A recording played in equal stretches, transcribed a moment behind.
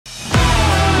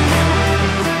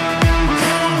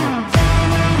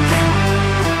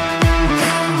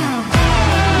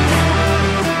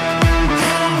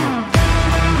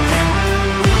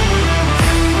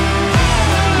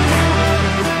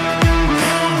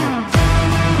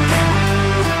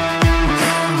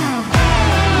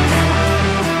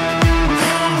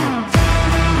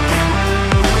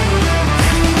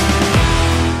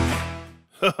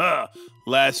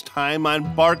Last time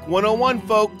on Bark 101,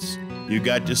 folks, you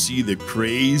got to see the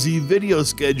crazy video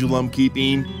schedule I'm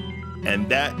keeping, and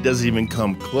that doesn't even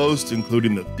come close to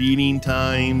including the feeding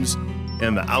times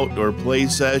and the outdoor play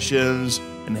sessions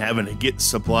and having to get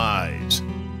supplies.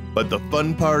 But the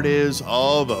fun part is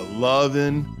all the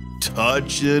loving,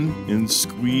 touching, and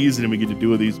squeezing we get to do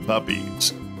with these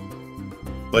puppies.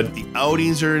 But the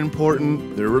outings are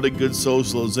important, they're really good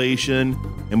socialization,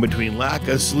 and between lack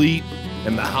of sleep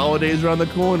and the holidays around the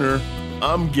corner,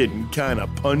 I'm getting kinda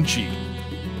punchy.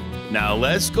 Now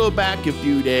let's go back a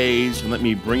few days and let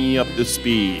me bring you up to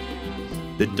speed.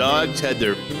 The dogs had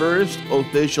their first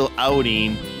official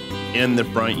outing in the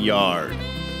front yard.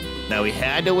 Now we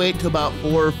had to wait till about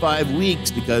 4 or 5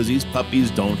 weeks because these puppies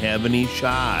don't have any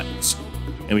shots.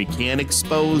 And we can't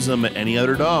expose them to any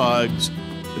other dogs,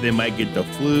 but they might get the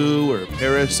flu or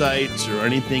parasites or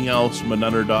anything else from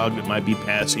another dog that might be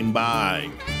passing by.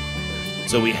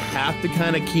 So we have to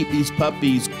kind of keep these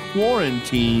puppies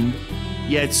quarantined,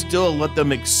 yet still let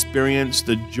them experience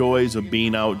the joys of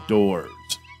being outdoors.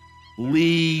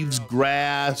 Leaves,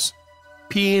 grass,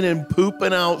 peeing and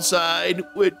pooping outside,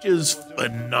 which is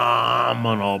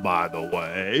phenomenal, by the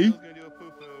way,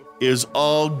 is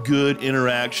all good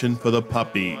interaction for the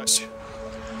puppies.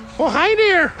 Well, hi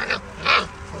there.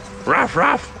 Ruff,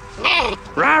 ruff.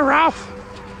 Ruff, ruff.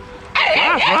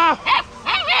 Ruff, ruff.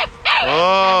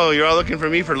 Oh, you're all looking for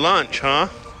me for lunch, huh?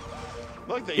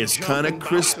 It's kind of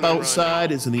crisp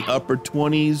outside. It's in the upper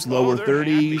 20s, lower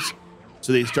 30s.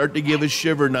 So they start to give a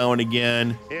shiver now and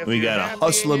again. And we got to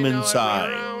hustle them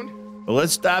inside. But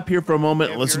let's stop here for a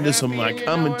moment and listen to some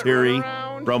commentary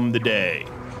from the day.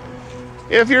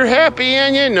 If you're happy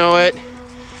and you know it,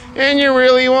 and you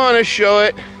really want to show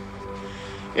it,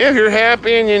 if you're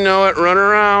happy and you know it, run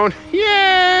around.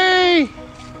 Yay!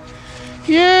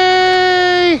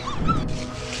 Yay!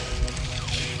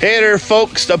 Hey there,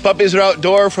 folks. The puppies are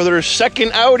outdoor for their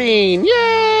second outing.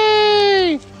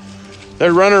 Yay!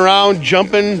 They're running around,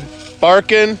 jumping,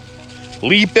 barking,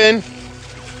 leaping.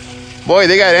 Boy,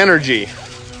 they got energy.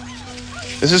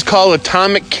 This is called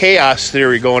atomic chaos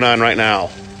theory going on right now.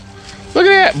 Look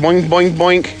at that. Boink, boink,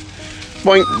 boink.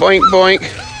 Boink, boink, boink.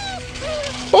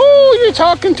 Oh, you're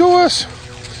talking to us.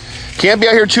 Can't be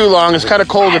out here too long. It's kind of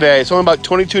cold today. It's only about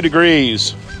 22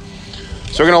 degrees.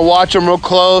 So we're gonna watch them real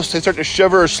close. They start to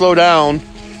shiver or slow down,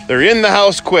 they're in the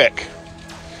house quick.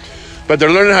 But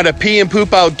they're learning how to pee and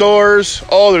poop outdoors.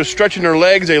 Oh, they're stretching their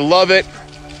legs, they love it.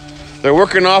 They're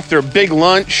working off their big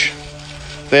lunch.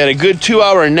 They had a good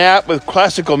 2-hour nap with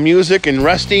classical music and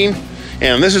resting.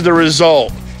 And this is the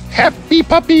result. Happy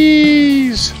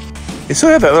puppies! They still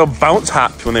have that little bounce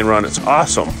hop when they run. It's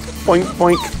awesome. Boink,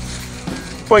 boink.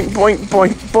 Boink, boink,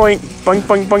 boink, boink. Boink,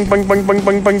 boink, boink, boink, boink, boink,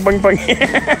 boink, boink, boink,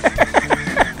 boink.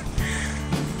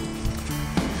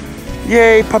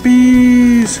 Yay,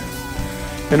 puppies!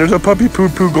 And there's a puppy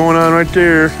poo-poo going on right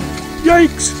there.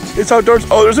 Yikes! It's outdoors.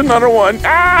 Oh, there's another one.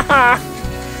 Ah!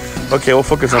 Okay, we'll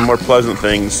focus on more pleasant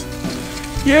things.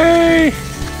 Yay!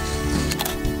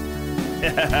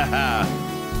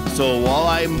 So while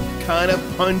I'm kind of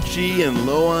punchy and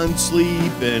low on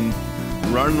sleep and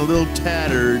running a little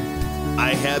tattered,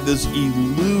 I have this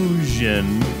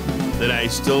illusion that I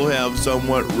still have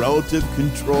somewhat relative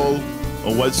control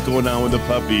of what's going on with the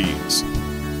puppies.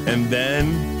 And then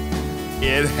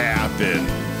it happened.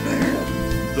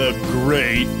 The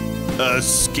Great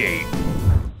Escape.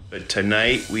 But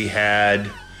tonight we had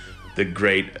the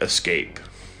Great Escape.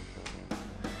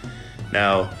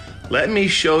 Now, let me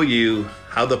show you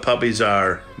how the puppies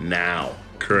are now,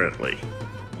 currently.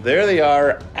 There they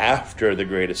are after the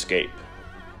Great Escape.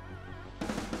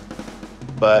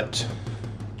 But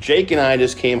Jake and I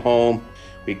just came home.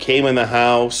 We came in the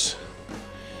house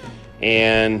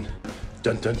and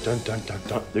dun dun dun dun dun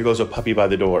dun. There goes a puppy by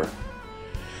the door.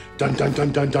 Dun dun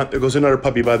dun dun dun. There goes another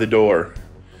puppy by the door.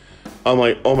 I'm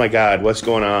like, oh my God, what's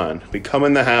going on? We come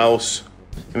in the house,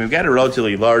 and we've got a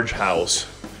relatively large house,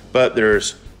 but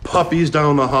there's puppies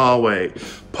down the hallway,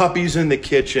 puppies in the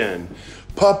kitchen,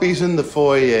 puppies in the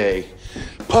foyer,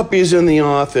 puppies in the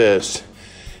office,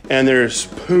 and there's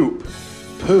poop,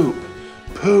 poop,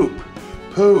 poop,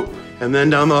 poop. And then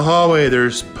down the hallway,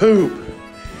 there's poop.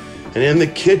 And in the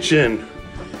kitchen,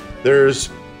 there's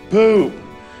poop.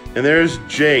 And there's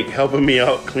Jake helping me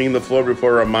out clean the floor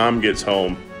before our mom gets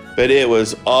home. But it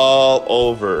was all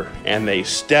over, and they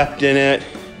stepped in it.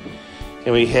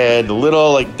 And we had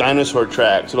little dinosaur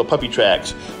tracks, little puppy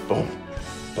tracks. Boom,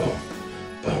 boom,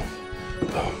 boom,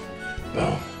 boom,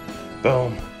 boom,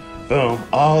 boom, boom,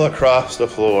 all across the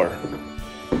floor.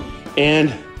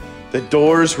 And the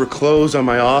doors were closed on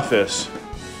my office.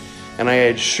 And I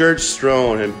had shirts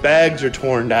thrown and bags are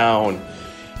torn down.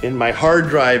 And my hard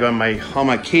drive on all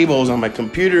my cables on my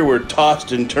computer were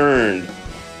tossed and turned.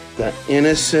 The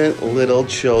innocent little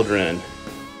children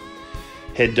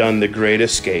had done the great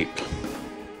escape.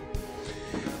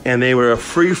 And they were a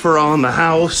free-for-all in the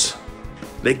house.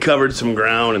 They covered some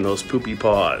ground in those poopy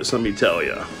paws, let me tell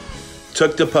you.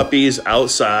 Took the puppies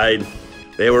outside.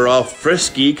 They were all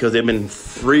frisky because they've been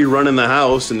free running the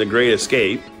house in the great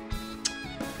escape.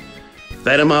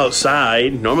 Fed them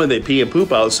outside. Normally they pee and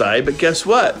poop outside, but guess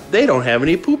what? They don't have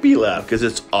any poopy left because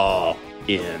it's all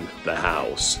in the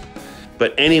house.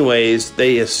 But anyways,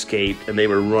 they escaped and they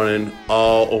were running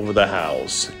all over the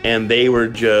house. And they were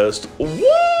just,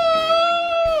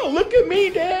 whoa! Look at me,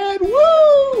 Dad!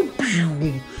 Woo!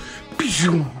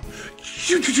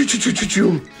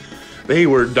 They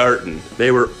were darting.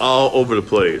 They were all over the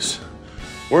place.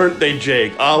 Weren't they,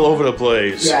 Jake? All over the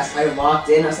place. Yes, I walked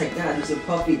in, I was like, Dad, there's a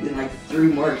puppy. Then like 3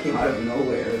 more came out of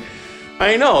nowhere.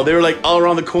 I know, they were like all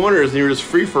around the corners and they were just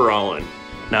free-for-alling.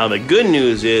 Now the good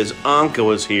news is Anka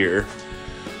was here,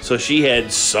 so she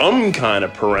had some kind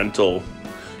of parental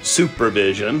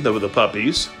supervision with the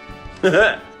puppies.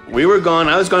 We were gone,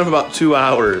 I was gone for about 2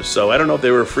 hours, so I don't know if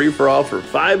they were free-for-all for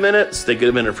 5 minutes. They could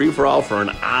have been a free-for-all for an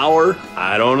hour.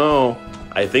 I don't know.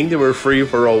 I think they were free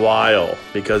for a while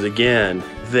because again,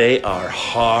 they are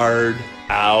hard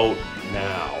out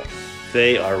now.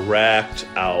 They are racked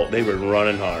out. They were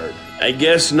running hard. I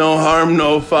guess no harm,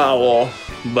 no foul.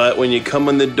 But when you come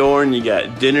in the door and you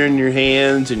got dinner in your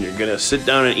hands and you're gonna sit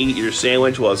down and eat your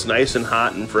sandwich while it's nice and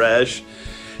hot and fresh,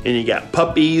 and you got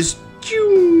puppies,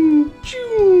 choo,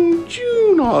 choo,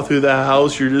 choo, all through the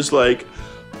house, you're just like,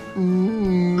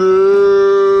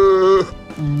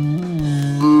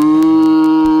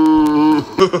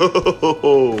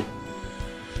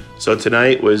 So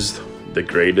tonight was the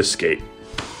great escape.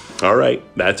 All right,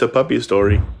 that's a puppy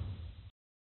story.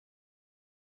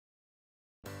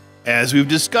 As we've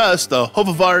discussed, the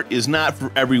Hovevart is not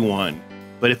for everyone,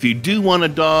 but if you do want a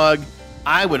dog,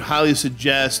 I would highly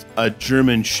suggest a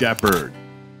German Shepherd.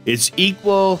 It's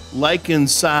equal, like in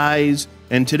size,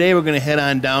 and today we're going to head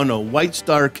on down to White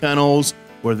Star Kennels,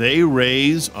 where they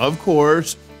raise, of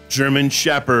course, German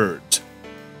Shepherds.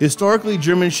 Historically,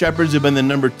 German Shepherds have been the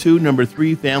number 2, number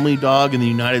 3 family dog in the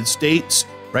United States,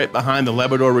 right behind the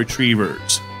Labrador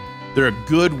Retrievers. They're a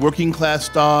good working class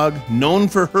dog, known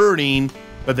for herding,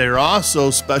 but they're also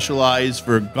specialized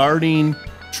for guarding,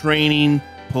 training,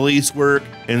 police work,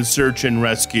 and search and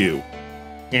rescue.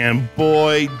 And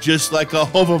boy, just like a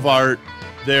Hovevart,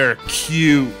 they're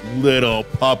cute little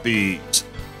puppies.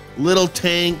 Little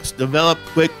tanks, develop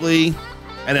quickly.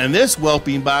 And in this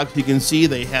whelping box, you can see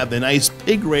they have the nice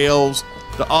pig rails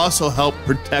to also help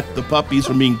protect the puppies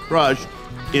from being crushed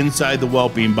inside the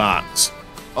whelping box.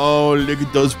 Oh, look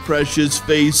at those precious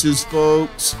faces,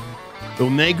 folks.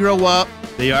 When they grow up,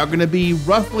 they are going to be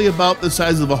roughly about the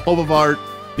size of a Hovevart,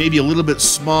 maybe a little bit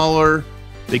smaller.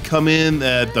 They come in,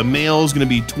 the male's going to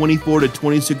be 24 to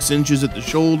 26 inches at the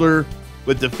shoulder,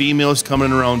 with the females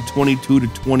coming around 22 to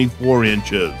 24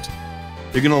 inches.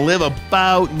 They're going to live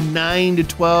about 9 to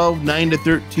 12, 9 to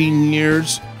 13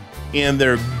 years, and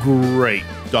they're great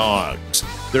dogs.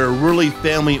 They're really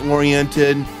family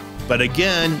oriented, but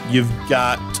again, you've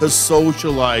got to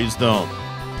socialize them.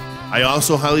 I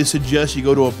also highly suggest you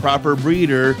go to a proper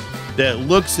breeder that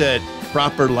looks at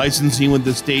proper licensing with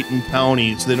the state and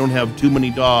county so they don't have too many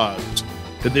dogs.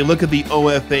 That they look at the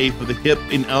OFA for the hip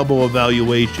and elbow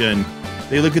evaluation.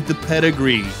 They look at the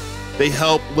pedigree. They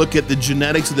help look at the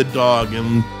genetics of the dog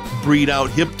and breed out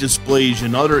hip dysplasia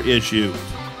and other issues.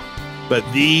 But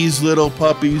these little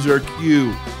puppies are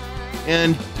cute.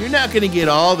 And you're not going to get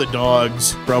all the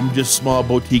dogs from just small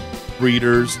boutique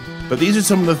breeders, but these are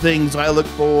some of the things I look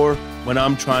for when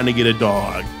I'm trying to get a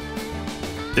dog.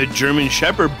 The German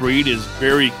Shepherd breed is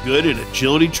very good at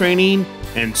agility training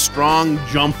and strong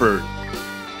jumpers.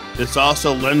 This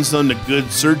also lends them to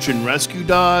good search and rescue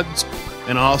dogs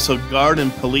and also guard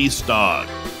and police dogs.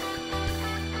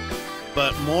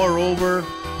 But moreover,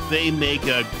 they make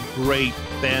a great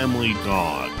family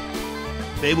dog.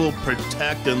 They will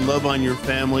protect and love on your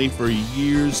family for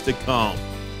years to come.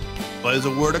 But as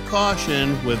a word of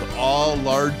caution, with all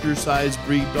larger size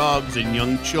breed dogs and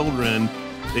young children,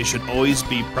 they should always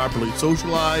be properly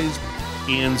socialized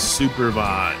and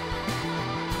supervised.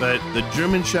 But the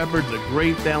German Shepherd's a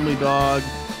great family dog,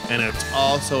 and it's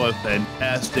also a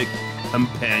fantastic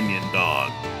companion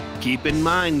dog. Keep in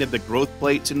mind that the growth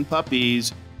plates in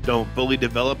puppies don't fully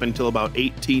develop until about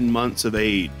 18 months of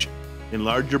age. In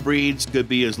larger breeds, could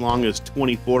be as long as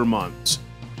 24 months.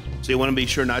 So you want to be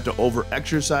sure not to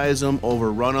over-exercise them,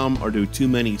 overrun them, or do too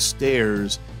many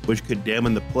stairs, which could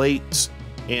damage the plates.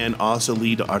 and also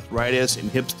lead to arthritis and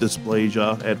hips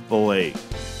dysplasia at full age.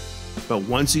 But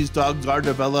once these dogs are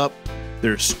developed,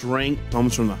 their strength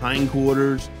comes from the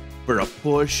hindquarters for a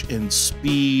push and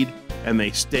speed, and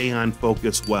they stay on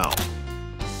focus well.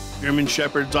 German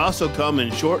Shepherds also come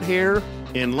in short hair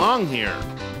and long hair.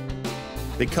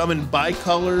 They come in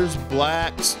bicolors,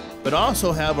 blacks, but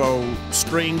also have a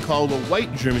strain called a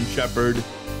white German Shepherd,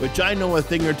 which I know a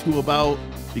thing or two about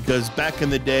because back in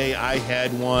the day I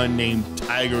had one named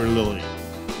Tiger Lily.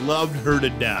 Loved her to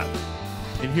death.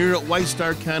 And here at White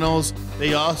Star Kennels,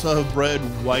 they also have bred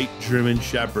white German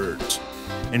Shepherds.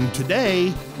 And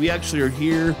today, we actually are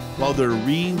here while they're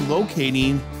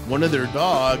relocating one of their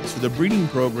dogs for the breeding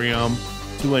program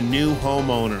to a new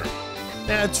homeowner.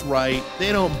 That's right,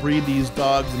 they don't breed these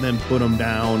dogs and then put them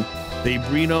down. They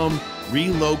breed them,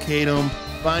 relocate them,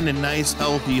 find a nice,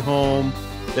 healthy home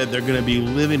that they're gonna be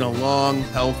living a long,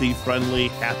 healthy, friendly,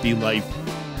 happy life.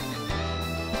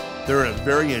 They're a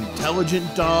very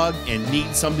intelligent dog and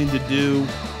need something to do.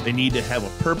 They need to have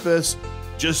a purpose,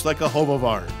 just like a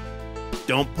Hovavart.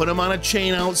 Don't put them on a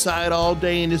chain outside all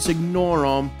day and just ignore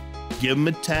them. Give them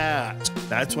a task.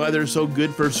 That's why they're so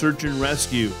good for search and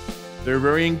rescue. They're a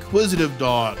very inquisitive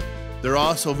dog. They're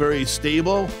also very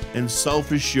stable and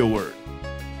self-assured.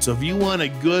 So if you want a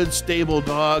good, stable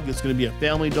dog that's going to be a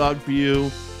family dog for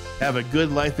you, have a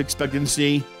good life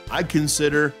expectancy, I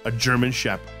consider a German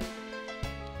Shepherd.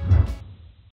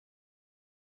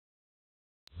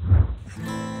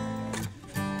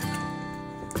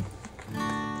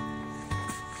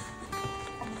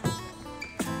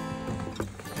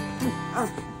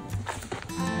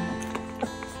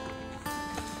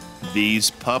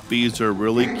 These puppies are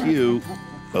really cute,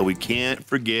 but we can't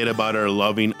forget about our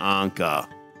loving Anka.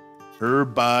 Her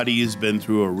body has been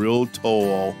through a real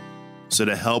toll, so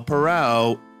to help her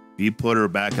out, we put her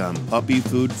back on puppy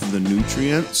food for the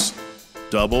nutrients,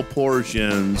 double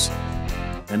portions,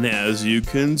 and as you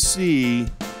can see,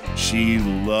 she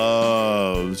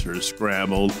loves her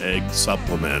scrambled egg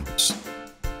supplements.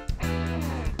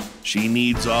 She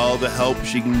needs all the help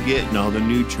she can get and all the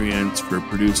nutrients for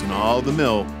producing all the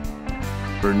milk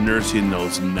for nursing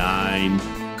those 9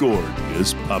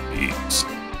 gorgeous puppies.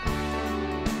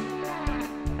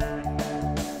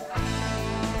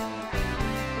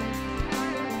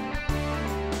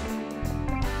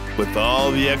 With all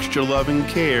the extra love and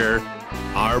care,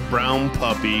 our brown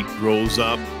puppy grows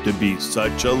up to be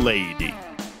such a lady.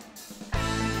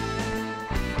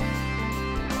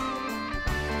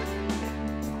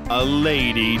 A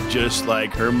lady just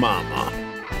like her mama.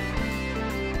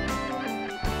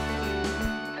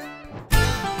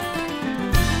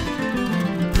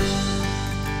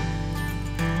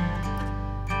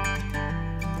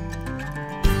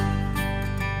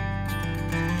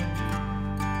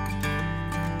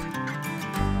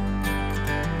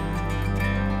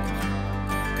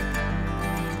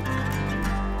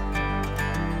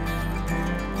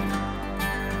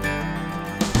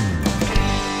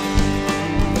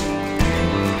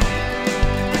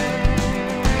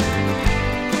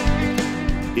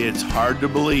 It's hard to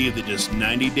believe that just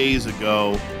 90 days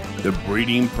ago, the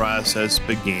breeding process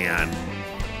began,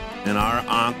 and our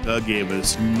Anka gave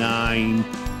us 9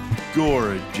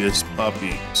 gorgeous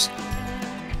puppies.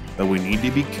 But we need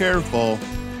to be careful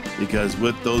because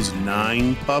with those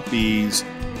 9 puppies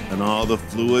and all the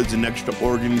fluids and extra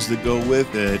organs that go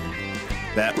with it,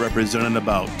 that represented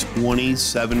about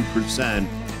 27%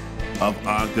 of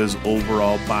Anka's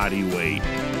overall body weight.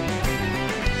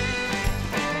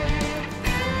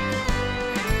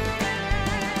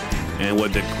 And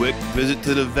with a quick visit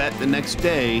to the vet the next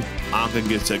day, Anka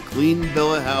gets a clean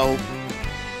bill of health,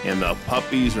 and the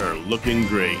puppies are looking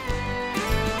great.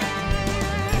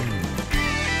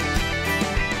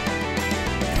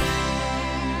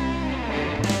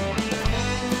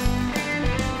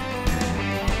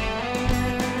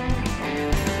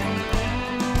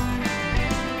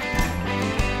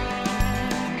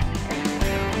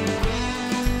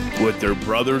 With their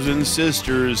brothers and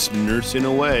sisters nursing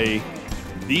away,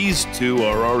 these 2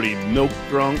 are already milk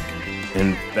drunk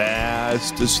and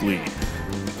fast asleep.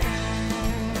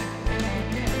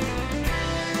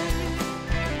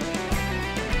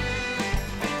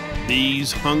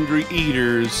 These hungry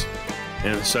eaters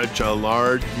and such a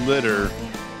large litter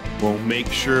will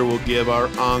make sure we'll give our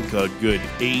Anka a good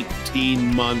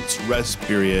 18 months rest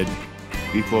period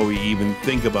before we even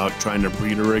think about trying to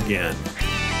breed her again.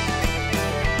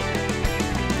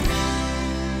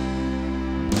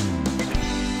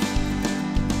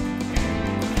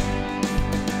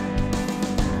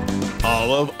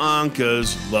 All of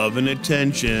Anka's love and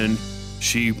attention,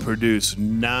 she produced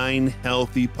 9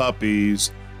 healthy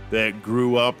puppies that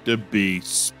grew up to be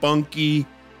spunky,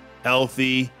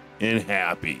 healthy, and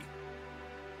happy.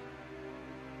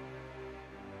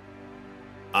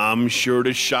 I'm sure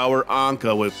to shower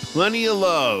Anka with plenty of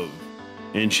love,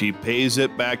 and she pays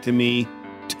it back to me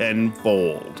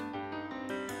tenfold.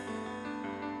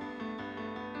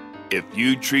 If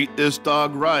you treat this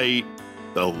dog right,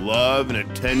 the love and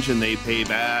attention they pay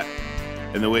back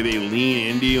and the way they lean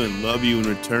into you and love you in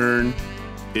return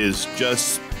is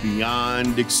just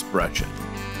beyond expression.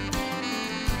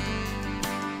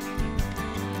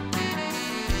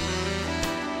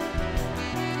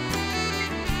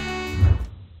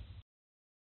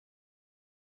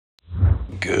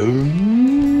 Good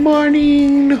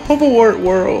morning, Hoverwort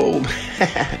world.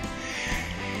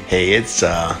 Hey, it's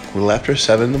a little after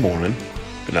 7 in the morning.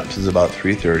 Been up since about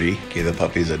 3:30. Gave the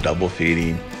puppies a double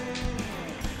feeding.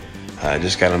 I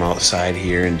just got them outside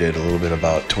here and did a little bit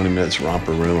about 20 minutes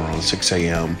romper room around 6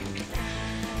 a.m.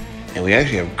 And we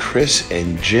actually have Chris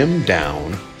and Jim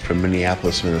down from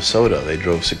Minneapolis, Minnesota. They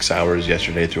drove 6 hours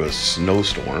yesterday through a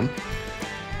snowstorm.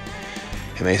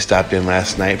 And they stopped in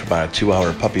last night for about a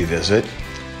 2-hour puppy visit.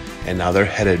 And now they're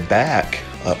headed back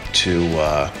up to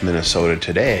Minnesota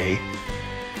today.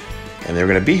 And they're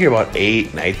going to be here about 8,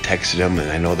 and I texted them,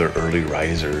 and I know they're early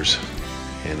risers.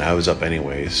 And I was up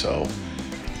anyway, so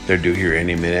they're due here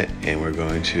any minute, and we're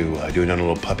going to do another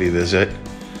little puppy visit.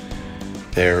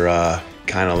 They're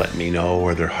kind of letting me know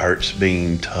where their heart's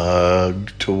being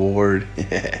tugged toward.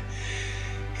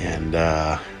 And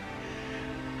they're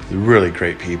really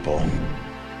great people.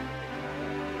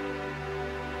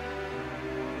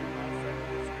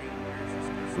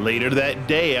 Later that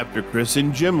day, after Chris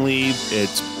and Jim leave,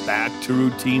 it's back to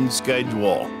routine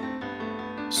schedule.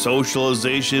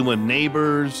 Socialization with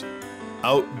neighbors,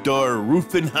 outdoor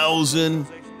roofing housing,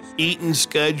 eating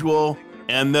schedule,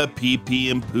 and the pee-pee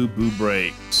and poo-poo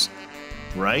breaks.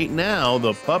 Right now,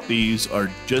 the puppies are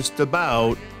just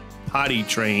about potty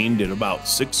trained in about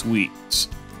 6 weeks.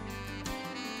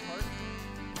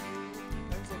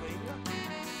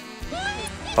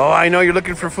 Oh, I know you're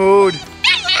looking for food.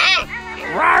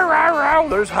 Rawr, rawr, rawr.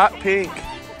 There's Hot Pink.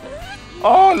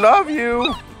 Oh, love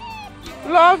you.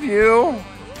 Love you.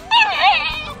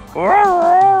 Rawr,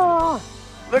 rawr.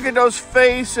 Look at those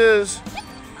faces.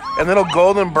 And little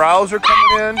golden brows are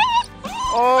coming in.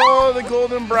 Oh, the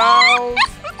golden brows.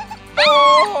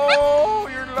 Oh,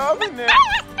 you're loving it.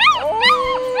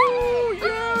 Oh,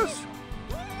 yes.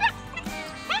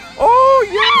 Oh,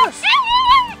 yes.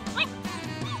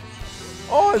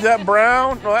 Oh, is that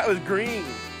brown? No, that was green.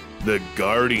 The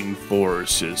guarding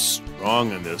force is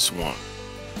strong in this one.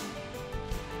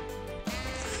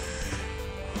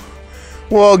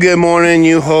 Well, good morning,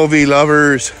 you Hovey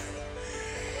lovers.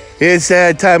 It's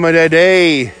that time of the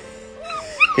day.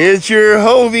 It's your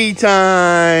Hovey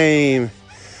time.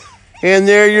 And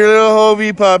they're your little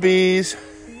Hovey puppies.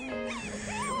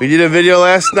 We did a video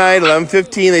last night,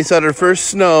 11:15. They saw their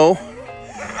first snow.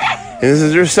 And this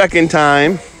is their second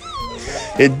time.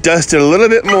 It dusted a little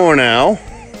bit more now.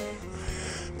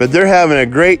 But they're having a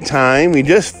great time. We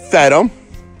just fed them.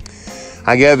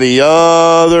 I got the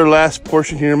other last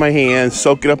portion here in my hand.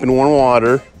 Soak it up in warm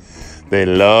water. They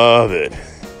love it.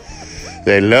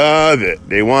 They love it.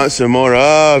 They want some more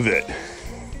of it.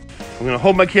 I'm going to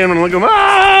hold my camera and look at them.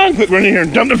 Ah! Quick, run in here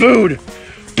and dump the food.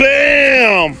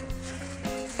 Bam!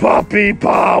 Puppy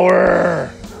power.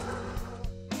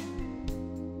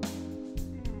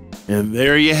 And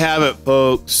there you have it,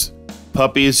 folks.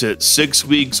 Puppies at 6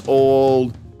 weeks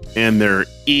old, and they're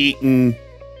eating.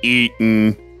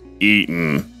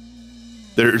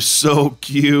 They're so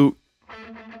cute.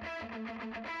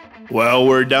 Well,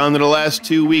 we're down to the last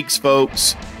 2 weeks,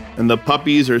 folks, and the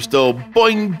puppies are still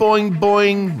boing, boing,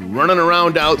 boing, running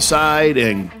around outside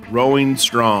and growing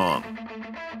strong.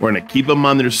 We're going to keep them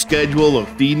on their schedule of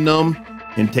feeding them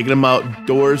and taking them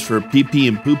outdoors for pee-pee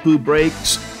and poo-poo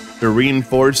breaks to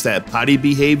reinforce that potty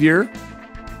behavior.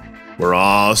 We're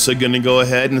also going to go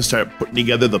ahead and start putting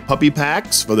together the puppy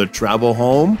packs for their travel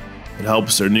home. It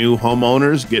helps their new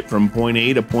homeowners get from point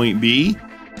A to point B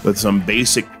with some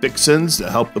basic fixins to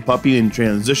help the puppy in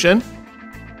transition.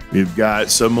 We've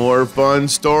got some more fun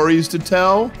stories to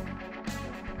tell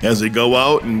as they go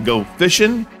out and go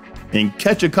fishing and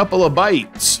catch a couple of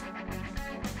bites.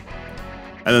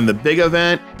 And then the big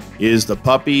event is the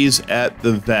puppies at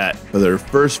the vet for their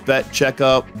first vet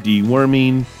checkup,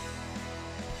 deworming,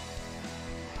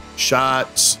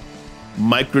 shots,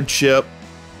 microchip,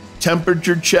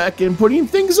 temperature check, and putting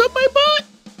things up my butt.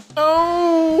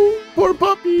 Oh, poor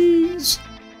puppies.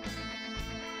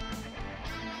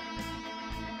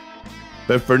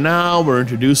 But for now, we're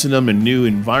introducing them in new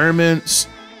environments,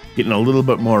 getting a little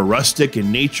bit more rustic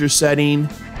in nature setting.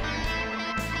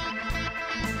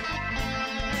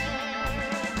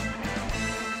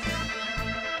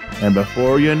 And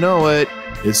before you know it,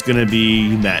 it's gonna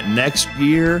be that next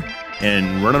year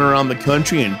and running around the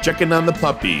country and checking on the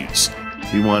puppies.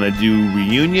 We wanna do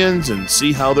reunions and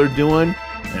see how they're doing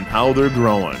and how they're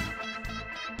growing.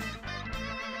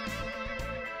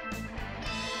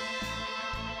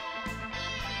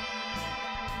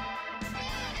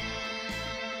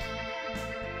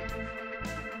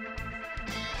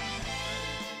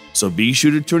 So be sure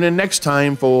to tune in next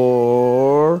time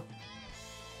for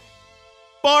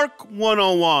Bark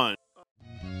 101.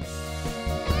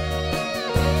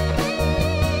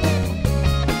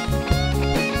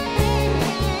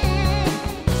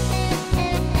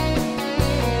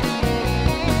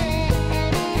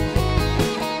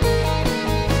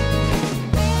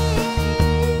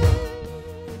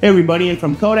 Hey everybody, and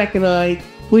from Kodak and I,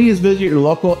 please visit your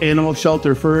local animal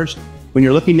shelter first when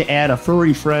you're looking to add a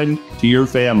furry friend to your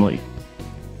family.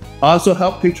 Also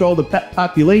help control the pet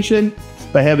population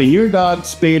by having your dog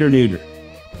spayed or neutered.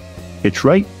 It's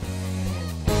right